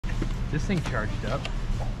this thing charged up.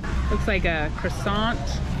 Looks like a croissant.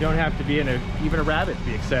 You don't have to be even a rabbit to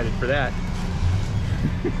be excited for that.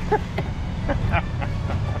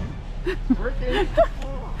 Working.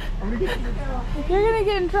 You're gonna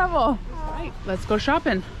get in trouble. All right, let's go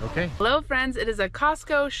shopping. Okay. Hello friends, it is a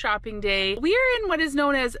Costco shopping day. We are in what is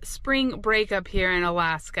known as spring breakup here in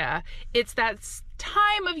Alaska. It's that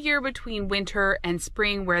time of year between winter and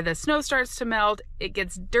spring where the snow starts to melt, it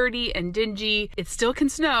gets dirty and dingy. It still can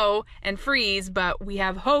snow and freeze, but we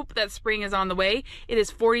have hope that spring is on the way. It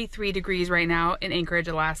is 43 degrees right now in Anchorage,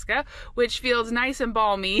 Alaska, which feels nice and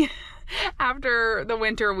balmy after the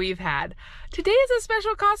winter we've had. Today is a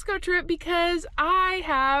special Costco trip because I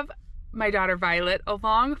have my daughter Violet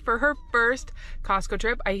along for her first Costco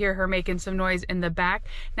trip. I hear her making some noise in the back.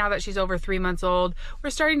 Now that she's over 3 months old, we're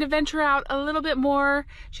starting to venture out a little bit more.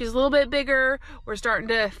 She's a little bit bigger. We're starting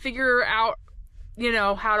to figure out, you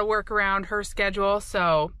know, how to work around her schedule.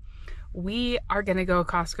 So we are gonna go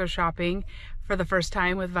Costco shopping for the first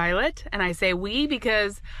time with Violet. And I say we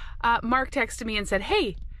because Mark texted me and said,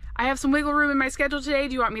 hey, I have some wiggle room in my schedule today.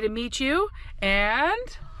 Do you want me to meet you?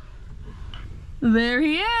 And there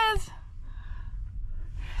he is.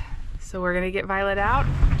 So we're gonna get Violet out.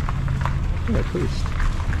 Yeah, please.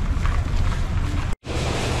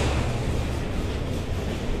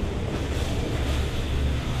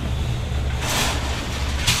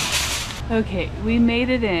 Okay, we made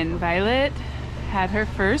it in. Violet had her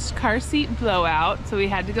first car seat blowout, so we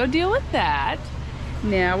had to go deal with that.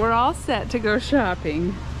 Now we're all set to go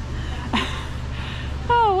shopping.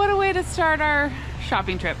 Oh, what a way to start our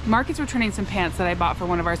shopping trip. Mark is returning some pants that I bought for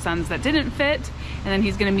one of our sons that didn't fit, and then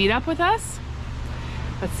he's gonna meet up with us.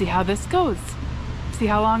 Let's see how this goes. See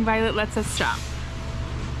how long Violet lets us shop.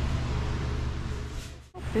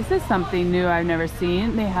 This is something new I've never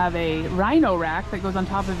seen. They have a rhino rack that goes on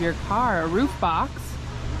top of your car, a roof box,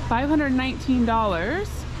 $519.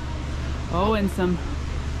 Oh, and some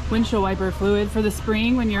windshield wiper fluid for the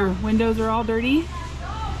spring when your windows are all dirty.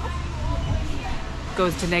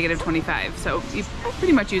 Goes to -25, so you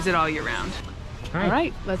pretty much use it all year round. All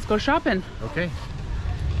right, let's go shopping. Okay.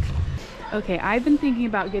 Okay, I've been thinking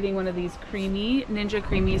about getting one of these creamy Ninja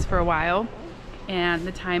Creamies for a while, and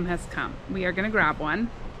the time has come. We are gonna grab one.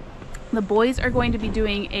 The boys are going to be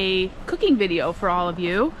doing a cooking video for all of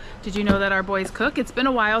you. Did you know that our boys cook? It's been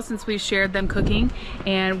a while since we've shared them cooking,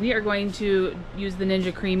 and we are going to use the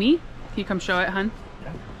Ninja Creamy. Can you come show it, hun?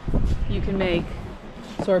 Yeah. You can make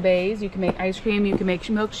sorbets, you can make ice cream, you can make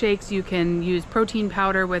milkshakes, you can use protein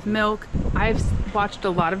powder with milk. I've watched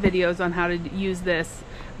a lot of videos on how to use this.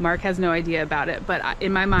 Mark has no idea about it, but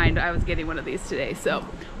in my mind I was getting one of these today, so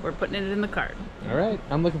we're putting it in the cart. All right,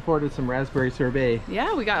 I'm looking forward to some raspberry sorbet.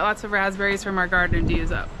 Yeah, we got lots of raspberries from our garden to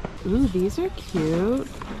use up. Ooh, these are cute.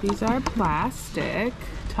 These are plastic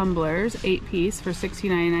tumblers, 8-piece for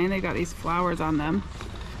 $16.99. They got these flowers on them.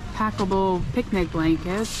 Packable picnic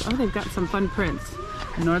blankets. Oh, they've got some fun prints.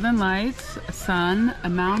 Northern Lights, a sun, a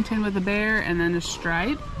mountain with a bear, and then a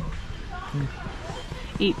stripe.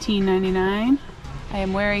 $18.99. I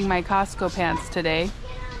am wearing my Costco pants today.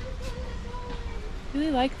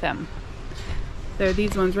 Really like them. They're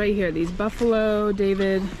these ones right here. These Buffalo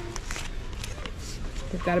David.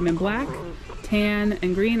 They've got them in black, tan,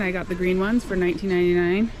 and green. I got the green ones for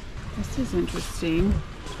 $19.99. This is interesting.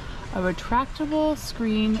 A retractable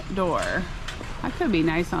screen door. That could be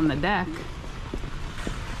nice on the deck.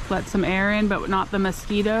 Let some air in, but not the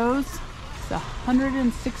mosquitoes. It's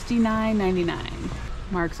 $169.99.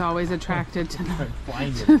 Mark's always attracted to the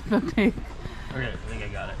big Okay, I think I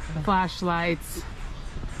got it. flashlights.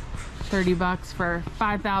 30 bucks for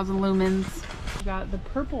 5,000 lumens. We got the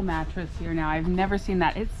purple mattress here now. I've never seen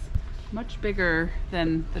that. It's much bigger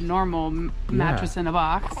than the normal mattress in a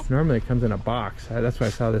box. Normally it comes in a box. That's why I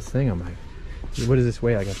saw this thing. I'm like, what does this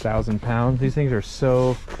weigh? Like 1,000 pounds? These things are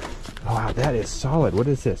so... Oh, wow, that is solid. What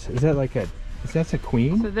is this? Is that like a... Is that a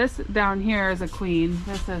queen? So this down here is a queen.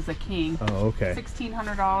 This is a king. Oh, okay.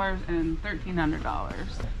 $1,600 and $1,300.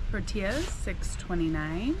 Tortillas,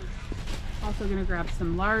 $6.29. Also gonna grab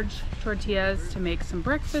some large tortillas to make some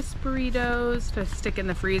breakfast burritos to stick in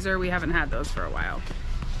the freezer. We haven't had those for a while.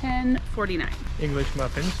 $10.49. English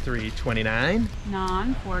muffins, $3.29.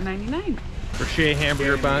 Naan, $4.99. Crochet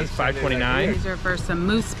hamburger buns, $5.29. These are for some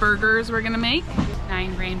moose burgers we're gonna make.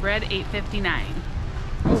 9 grain bread, $8.59.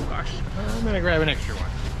 Oh gosh. I'm gonna grab an extra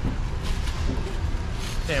one.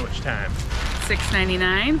 Sandwich time.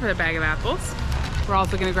 $6.99 for the bag of apples. We're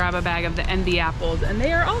also gonna grab a bag of the Envy apples, and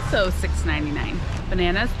they are also $6.99.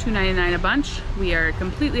 Bananas, $2.99 a bunch. We are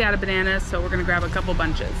completely out of bananas, so we're gonna grab a couple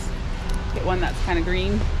bunches. Get one that's kind of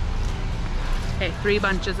green. Okay, 3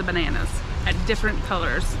 bunches of bananas. at different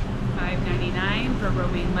colors. $5.99 for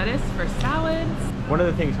romaine lettuce for salads. One of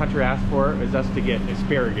the things Hunter asked for is us to get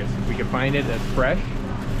asparagus. If we can find it that's fresh.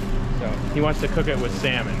 So he wants to cook it with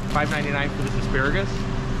salmon. $5.99 for this asparagus.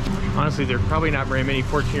 Honestly, there's probably not very many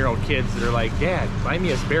 14-year-old kids that are like, Dad, buy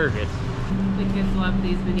me asparagus. The kids love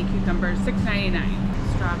these mini cucumbers.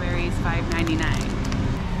 $6.99. Strawberries, $5.99.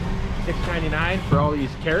 $6.99 for all these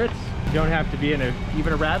carrots. You don't have to be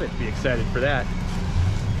even a rabbit to be excited for that.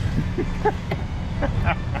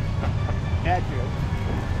 Dad jokes.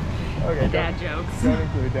 Okay, Dad jokes. Don't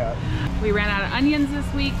include that. We ran out of onions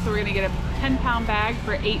this week, so we're gonna get a 10-pound bag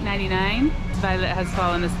for $8.99. Violet has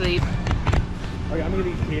fallen asleep. Okay, I'm gonna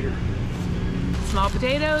eat taters. Small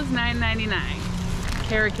potatoes, $9.99.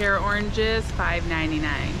 Cara oranges, $5.99.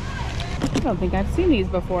 I don't think I've seen these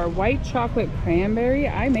before. White chocolate cranberry.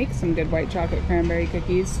 I make some good white chocolate cranberry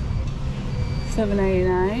cookies.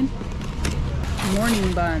 $7.99.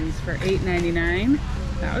 Morning buns for $8.99.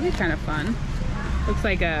 That would be kind of fun. Looks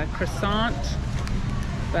like a croissant,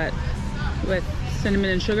 but with cinnamon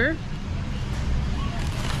and sugar.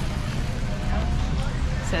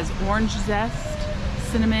 It says orange zest,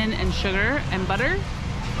 cinnamon and sugar and butter.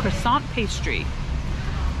 Croissant pastry.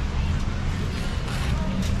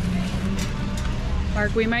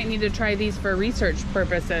 Mark, we might need to try these for research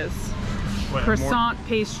purposes. What, croissant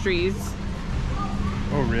pastries.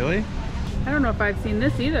 Oh, really? I don't know if I've seen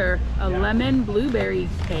this either. A lemon blueberry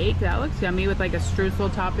cake. That looks yummy with like a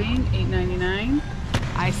streusel topping, $8.99.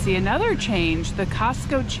 I see another change. The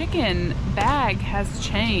Costco chicken bag has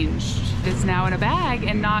changed. It's now in a bag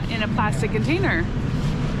and not in a plastic container.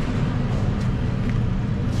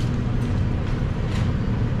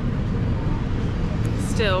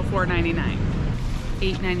 Still $4.99.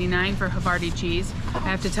 $8.99 for Havarti cheese. I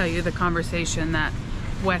have to tell you the conversation that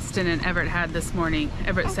Weston and Everett had this morning.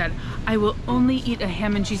 Everett said, I will only eat a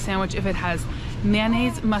ham and cheese sandwich if it has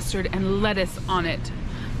mayonnaise, mustard, and lettuce on it.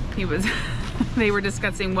 They were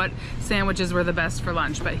discussing what sandwiches were the best for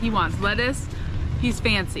lunch, but he wants lettuce. He's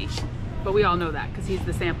fancy, but we all know that because he's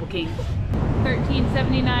the sample king.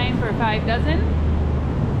 $13.79 for 5 dozen.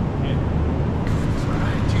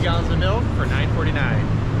 2 gallons of milk for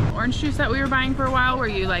 $9.49. Orange juice that we were buying for a while where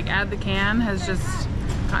you like add the can has just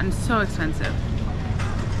gotten so expensive.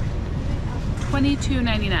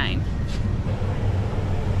 $22.99.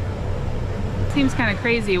 Seems kind of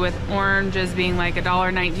crazy with oranges being like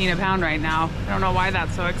 $1.19 a pound right now. I don't know why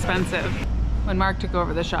that's so expensive. When Mark took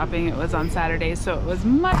over the shopping, it was on Saturday, so it was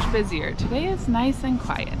much busier. Today is nice and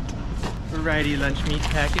quiet. Variety lunch meat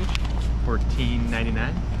package,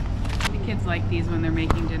 $14.99. The kids like these when they're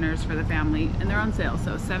making dinners for the family, and they're on sale.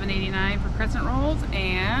 So $7.89 for crescent rolls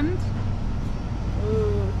and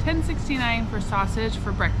 $10.69 for sausage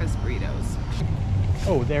for breakfast burritos.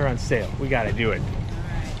 Oh, they're on sale. We gotta do it.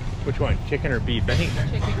 Alright. Which one? Chicken or beef? I think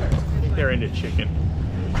Chicken. they're into chicken.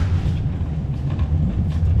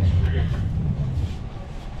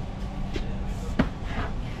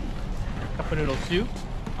 Cup of noodle soup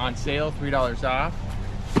on sale, $3 off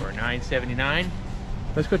for $9.79.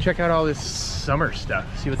 Let's go check out all this summer stuff.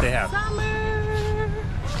 See what they have. Summer!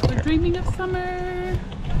 We're dreaming of summer.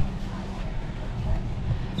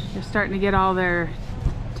 They're starting to get all their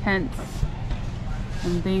tents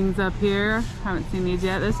and things up here. Haven't seen these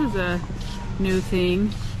yet. This is a new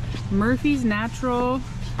thing. Murphy's Natural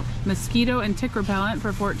Mosquito and Tick Repellent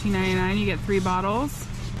for $14.99. You get 3 bottles.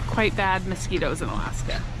 Quite bad mosquitoes in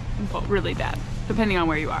Alaska. Well, really bad, depending on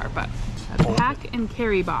where you are, but a pack and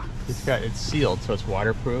carry box. It's sealed, so it's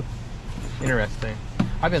waterproof. Interesting.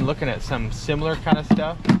 I've been looking at some similar kind of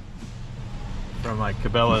stuff from like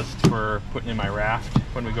Cabela's for putting in my raft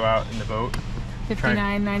when we go out in the boat.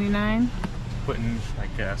 $59.99. Putting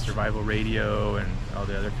like a survival radio and all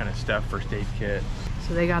the other kind of stuff, first aid kit.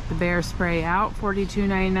 So they got the bear spray out,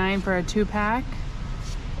 $42.99 for a 2-pack.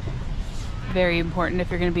 Very important if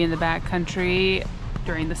you're going to be in the backcountry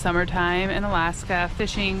during the summertime in Alaska,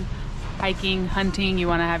 fishing, hiking, hunting, you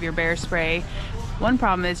want to have your bear spray. One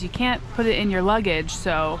problem is you can't put it in your luggage,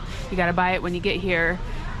 so you got to buy it when you get here.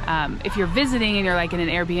 If you're visiting and you're like in an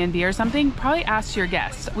Airbnb or something, probably ask your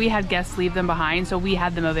guests. We had guests leave them behind, so we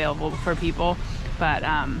had them available for people. But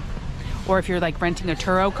or if you're like renting a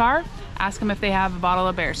Turo car, ask them if they have a bottle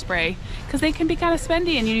of bear spray, because they can be kind of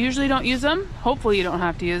spendy and you usually don't use them. Hopefully you don't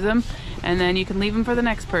have to use them, and then you can leave them for the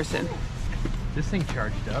next person. This thing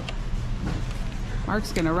charged up.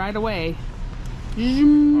 Mark's gonna ride away.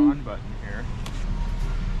 On button here.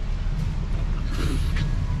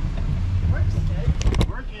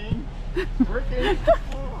 Working. Working.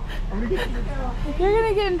 I'm gonna get You're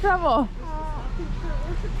gonna get in trouble.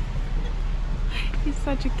 He's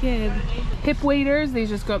such a kid. Hip waders, these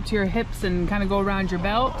just go up to your hips and kind of go around your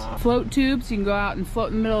belt. Float tubes, you can go out and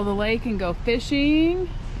float in the middle of the lake and go fishing.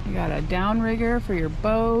 You got a downrigger for your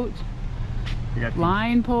boat. You got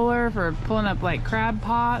line puller for pulling up like crab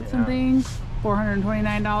pots and things.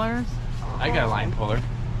 $429. I got a line puller.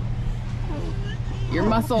 Your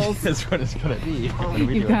muscles. That's what it's gonna be.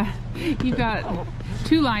 You've got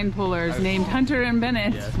 2 line pullers named Hunter and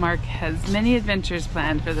Bennett. Yes. Mark has many adventures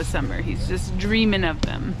planned for the summer. He's just dreaming of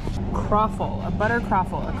them. Croffle, a butter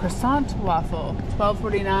croffle, a croissant waffle,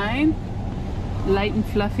 $12.49. Light and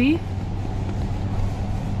fluffy.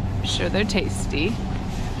 I'm sure they're tasty.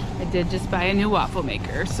 I did just buy a new waffle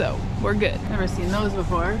maker, so we're good. Never seen those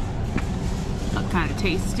before. Look kind of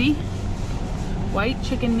tasty. White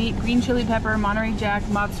chicken meat, green chili pepper, Monterey Jack,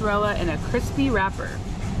 mozzarella, and a crispy wrapper.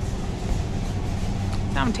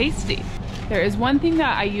 Sound tasty. There is one thing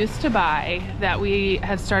that I used to buy that we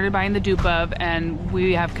have started buying the dupe of and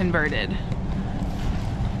we have converted.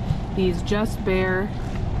 These Just Bare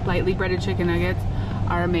lightly breaded chicken nuggets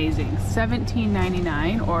are amazing.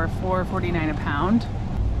 $17.99 or $4.49 a pound.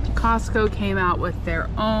 Costco came out with their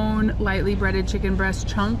own lightly breaded chicken breast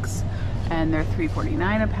chunks and they're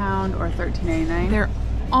 $3.49 a pound or $13.99. They're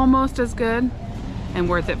almost as good and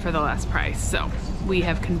worth it for the less price. So we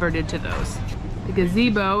have converted to those. The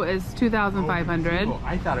gazebo is $2,500. Oh,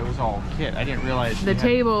 I thought it was all kit. I didn't realize. The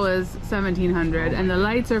table is $1,700 and the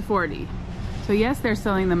lights are $40. So yes, they're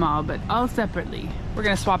selling them all, but all separately. We're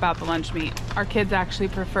gonna swap out the lunch meat. Our kids actually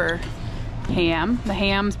prefer ham. The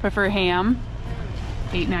hams prefer ham.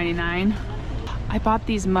 $8.99. I bought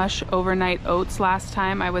these mush overnight oats last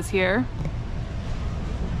time I was here.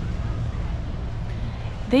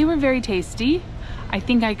 They were very tasty. I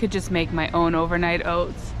think I could just make my own overnight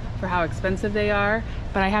oats for how expensive they are,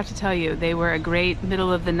 but I have to tell you, they were a great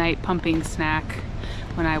middle of the night pumping snack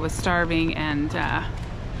when I was starving and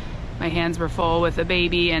my hands were full with a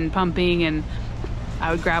baby and pumping, and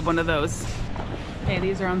I would grab one of those. Okay,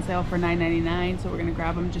 these are on sale for $9.99, so we're gonna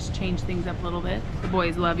grab them, just change things up a little bit. The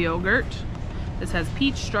boys love yogurt. This has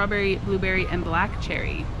peach, strawberry, blueberry, and black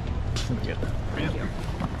cherry. Thank you.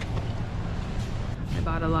 I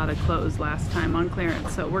bought a lot of clothes last time on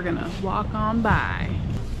clearance, so we're gonna walk on by.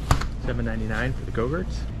 $7.99 for the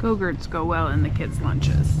Go-Gurts. Go-Gurts go well in the kids'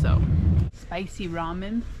 lunches, so. Spicy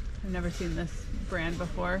ramen. I've never seen this brand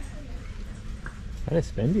before. That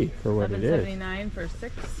is spendy for what it is. $11.79 for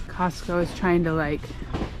 6. Costco is trying to like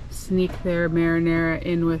sneak their marinara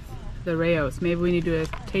in with the Rayos. Maybe we need to do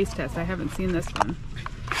a taste test. I haven't seen this one.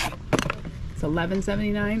 It's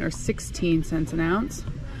 $11.79 or 16 cents an ounce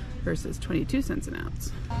versus 22 cents an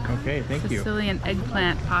ounce. Okay, thank you. Sicilian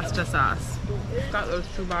eggplant pasta sauce. Got those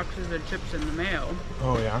 2 boxes of chips in the mail.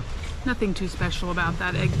 Oh yeah. Nothing too special about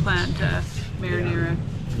that eggplant marinara.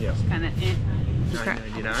 Yes. Kind of eh.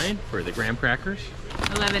 $9.99 for the graham crackers.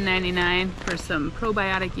 $11.99 for some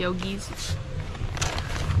probiotic yogis.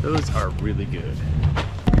 Those are really good.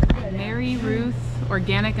 Mary Ruth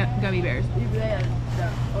organic gummy bears.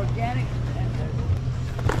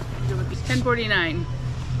 $10.49.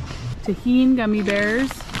 Tahine gummy bears.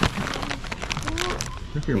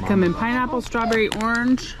 They come in pineapple, strawberry,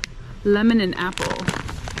 orange, lemon, and apple.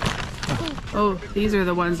 Oh, these are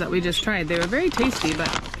the ones that we just tried. They were very tasty, but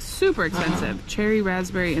super expensive. Cherry,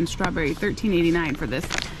 raspberry, and strawberry. $13.89 for this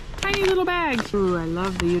tiny little bag. Ooh, I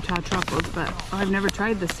love the Utah truffles, but I've never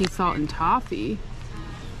tried the sea salt and toffee.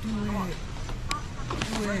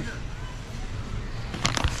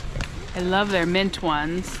 I love their mint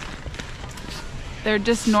ones. They're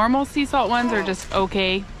just normal sea salt ones are just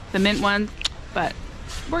okay. The mint ones, but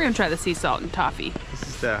we're gonna try the sea salt and toffee. This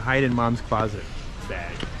is the hide in mom's closet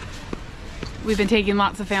bag. We've been taking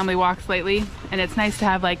lots of family walks lately, and it's nice to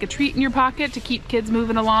have like a treat in your pocket to keep kids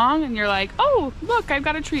moving along, and you're like, oh, look, I've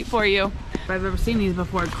got a treat for you. If I've ever seen these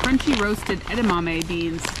before, crunchy roasted edamame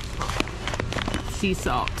beans. Sea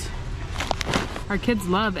salt. Our kids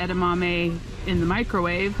love edamame in the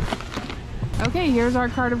microwave. Okay, here's our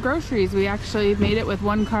cart of groceries. We actually made it with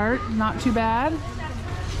 1 cart, not too bad.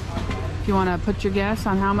 If you want to put your guess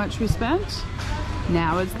on how much we spent,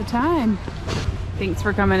 now is the time. Thanks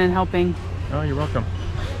for coming and helping. Oh, you're welcome.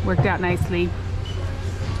 Worked out nicely,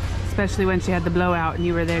 especially when she had the blowout and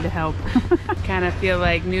you were there to help. Kind of feel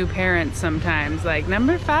like new parents sometimes. Like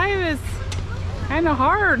number 5 is kind of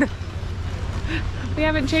hard. We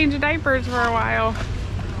haven't changed diapers for a while.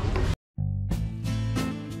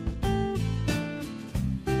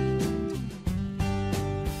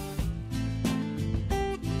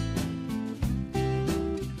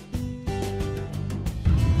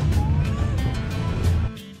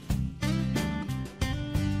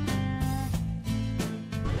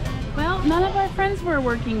 None of our friends friends were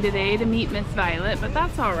working today to meet Miss Violet, but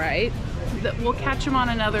that's all right. We'll catch him on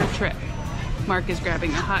another trip. Mark is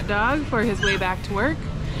grabbing a hot dog for his way back to work.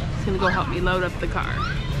 He's gonna go help me load up the car.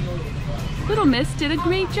 Little Miss did a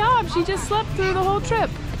great job. She just slept through the whole trip.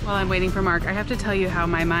 While I'm waiting for Mark, I have to tell you how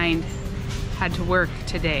my mind had to work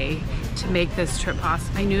today to make this trip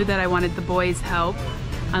possible. I knew that I wanted the boys' help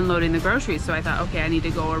unloading the groceries, so I thought, okay, I need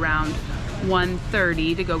to go around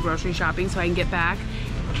 1:30 to go grocery shopping so I can get back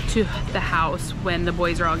to the house when the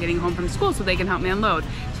boys are all getting home from school so they can help me unload.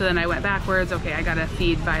 So then I went backwards. Okay, I gotta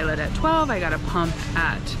feed Violet at 12, I gotta pump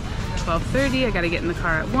at 12:30, I gotta get in the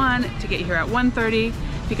car at 1 to get here at 1:30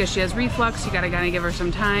 because she has reflux. You gotta kind of give her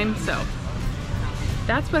some time. So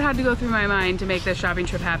that's what had to go through my mind to make this shopping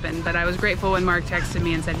trip happen. But I was grateful when Mark texted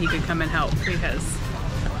me and said he could come and help because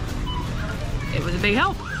it was a big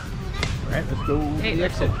help. All right, let's go to the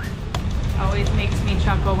exit. Always makes me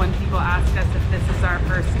chuckle when people ask us if this is our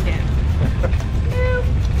first kid. Nope.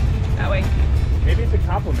 That way. Maybe it's a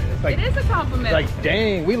compliment. It's like, it is a compliment. It's like,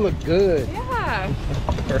 dang, we look good. Yeah.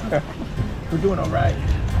 We're doing all right.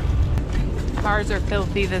 Cars are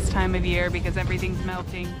filthy this time of year because everything's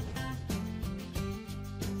melting.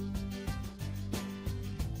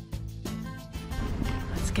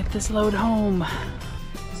 Let's get this load home.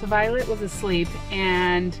 So Violet was asleep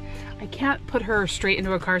and I can't put her straight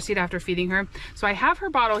into a car seat after feeding her. So I have her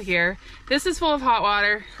bottle here. This is full of hot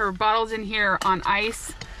water. Her bottle's in here on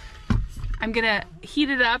ice. I'm gonna heat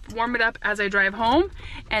it up, warm it up as I drive home.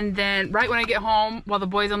 And then right when I get home, while the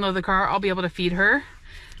boys unload the car, I'll be able to feed her.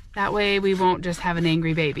 That way we won't just have an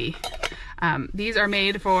angry baby. These are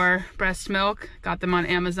made for breast milk. Got them on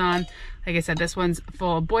Amazon. Like I said, this one's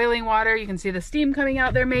full of boiling water. You can see the steam coming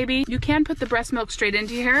out there maybe. You can put the breast milk straight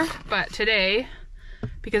into here, but today,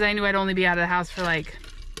 because I knew I'd only be out of the house for like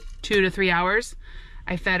 2 to 3 hours,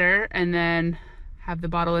 I fed her and then have the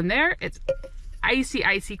bottle in there. It's icy,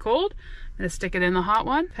 icy cold. I'm gonna stick it in the hot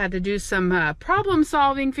one. Had to do some problem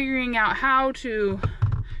solving, figuring out how to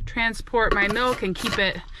transport my milk and keep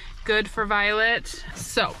it good for Violet.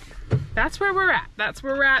 So that's where we're at. That's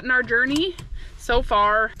where we're at in our journey so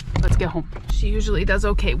far. Let's get home. She usually does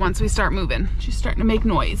okay once we start moving. She's starting to make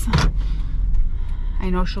noise. I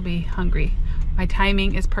know she'll be hungry. My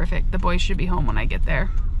timing is perfect. The boys should be home when I get there.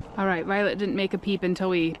 All right, Violet didn't make a peep until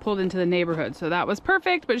we pulled into the neighborhood, so that was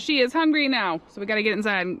perfect, but she is hungry now. So we gotta get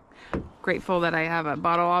inside. I'm grateful that I have a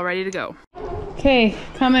bottle all ready to go. Okay,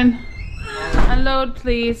 coming. Unload,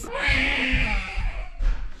 please.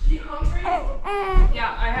 She hungry?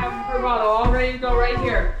 Yeah, I have her bottle all ready to go right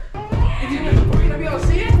here. Are you gonna be able to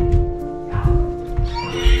see it?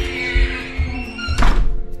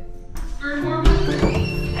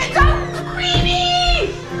 It's so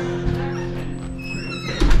creamy!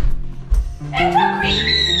 It's so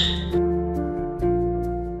creamy!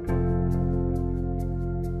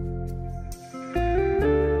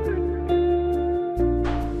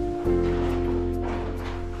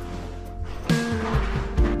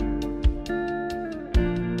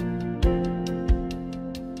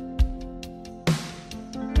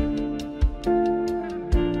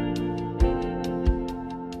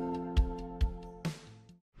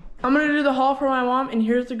 I'm gonna do the haul for my mom, and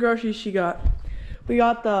here's the groceries she got. We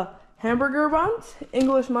got the hamburger buns,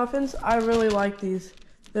 English muffins. I really like these.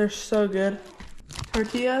 They're so good.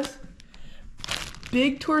 Tortillas.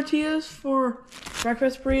 Big tortillas for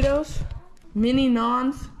breakfast burritos. Mini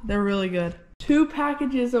naans. They're really good. 2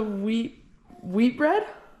 packages of wheat bread.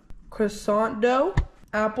 Croissant dough.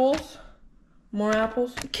 Apples. More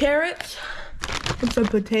apples. Carrots. And some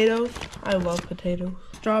potatoes. I love potatoes.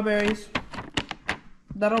 Strawberries.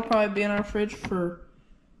 That'll probably be in our fridge for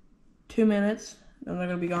 2 minutes, and they're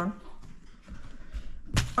gonna be gone.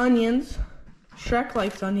 Onions. Shrek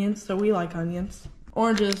likes onions, so we like onions.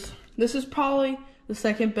 Oranges. This is probably the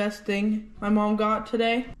second best thing my mom got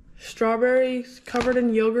today. Strawberries covered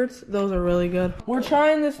in yogurts. Those are really good. We're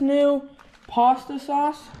trying this new pasta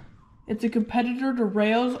sauce. It's a competitor to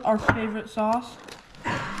Rayo's, our favorite sauce.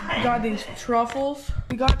 We got these truffles.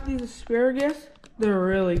 We got these asparagus. They're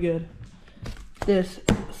really good. This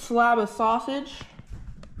slab of sausage,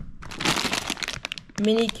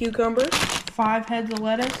 mini cucumbers, 5 heads of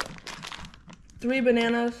lettuce, 3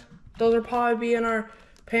 bananas. Those will probably be in our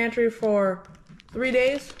pantry for 3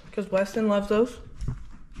 days because Weston loves those.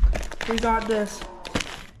 We got this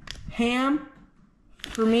ham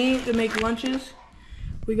for me to make lunches.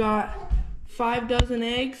 We got 5 dozen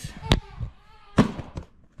eggs,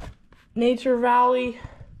 Nature Valley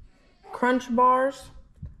Crunch bars.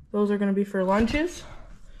 Those are gonna be for lunches.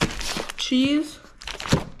 Cheese,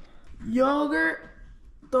 yogurt,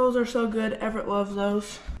 those are so good. Everett loves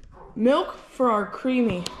those. Milk for our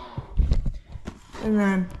creamy. And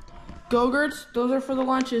then Go-Gurts, those are for the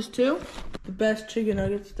lunches too. The best chicken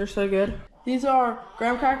nuggets, they're so good. These are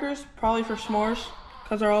graham crackers, probably for s'mores,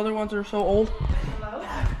 because our other ones are so old. Hello?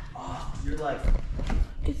 Oh, you're like...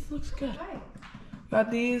 It looks good.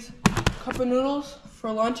 Got these cup of noodles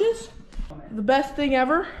for lunches. The best thing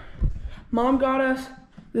ever, Mom got us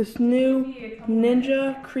this new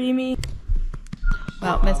Ninja Creamy.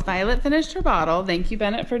 Well, Miss Violet finished her bottle. Thank you,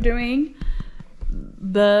 Bennett, for doing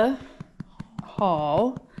the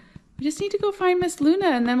haul. We just need to go find Miss Luna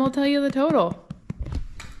and then we'll tell you the total.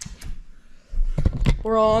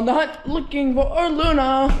 We're on the hunt looking for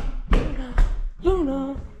Luna.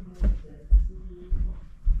 Luna.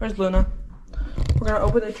 Where's Luna? We're gonna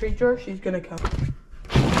open the treat drawer. She's gonna come.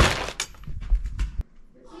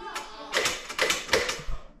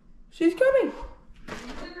 She's coming.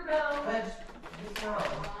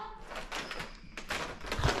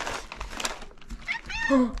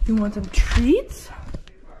 You want some treats?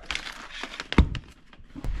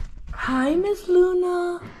 Hi, Miss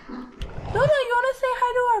Luna. Luna, you wanna say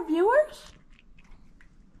hi to our viewers?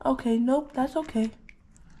 Okay, nope, that's okay.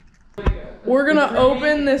 We're gonna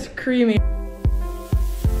open this creamy.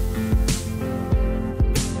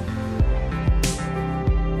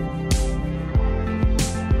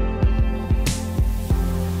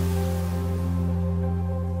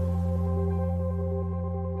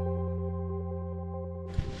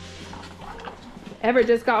 Everett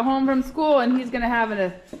just got home from school and he's gonna have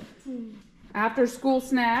an after school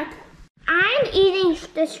snack. I'm eating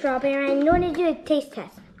the strawberry. I'm going to do a taste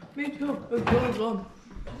test. Me too. It's really good.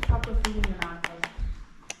 Stop the feeding your hand.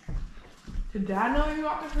 Did Dad know you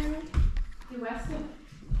got the creamy? Hey, Weston.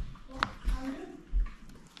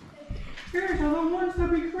 Here's another one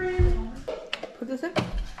strawberry cream. Put this in.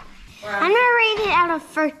 I'm going to rate it out of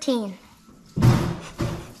 13. I'm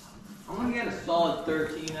gonna get a solid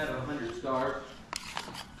 13 out of 100 stars.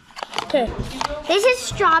 Okay. This is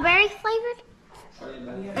strawberry flavored.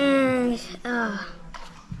 And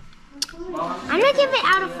I'm going to give it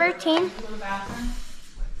out of 13.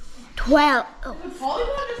 12. Oh.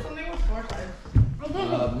 Volleyball just something with 4 sides. I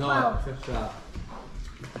gave it 12. Fifth shot.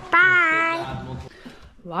 Bye.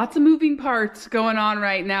 Lots of moving parts going on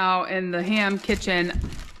right now in the Hamm kitchen.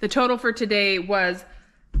 The total for today was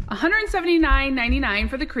 $179.99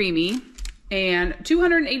 for the creamy and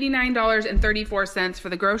 $289.34 for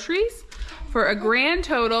the groceries, for a grand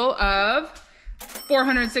total of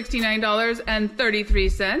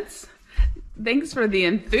 $469.33. Thanks for the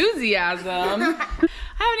enthusiasm. I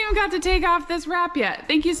haven't even got to take off this wrap yet.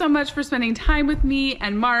 Thank you so much for spending time with me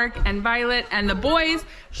and Mark and Violet and the boys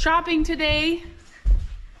shopping today.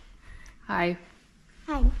 Hi.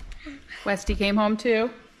 Hi. Westy came home too.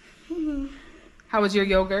 How was your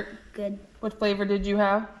yogurt? Good. What flavor did you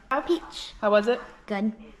have? Peach. How was it?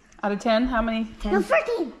 Good. Out of 10, how many? 10. No,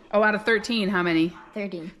 13. Oh, out of 13, how many?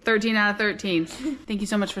 13. 13 out of 13. Thank you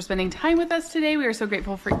so much for spending time with us today. We are so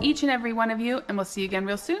grateful for each and every one of you, and we'll see you again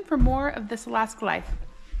real soon for more of This Alaska Life.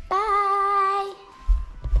 Bye.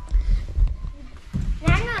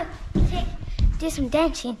 Now I'm going to do some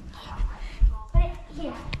dancing. Put it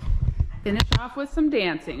here. Finish off with some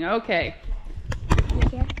dancing. Okay.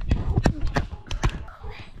 Here.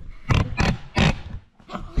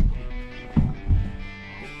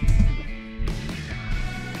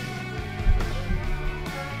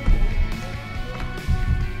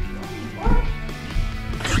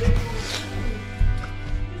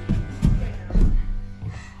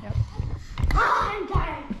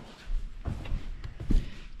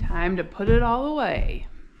 Time to put it all away.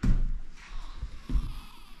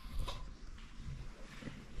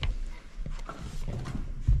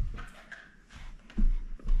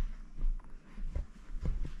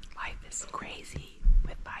 Life is crazy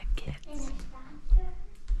with 5 kids,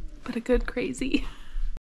 but a good crazy.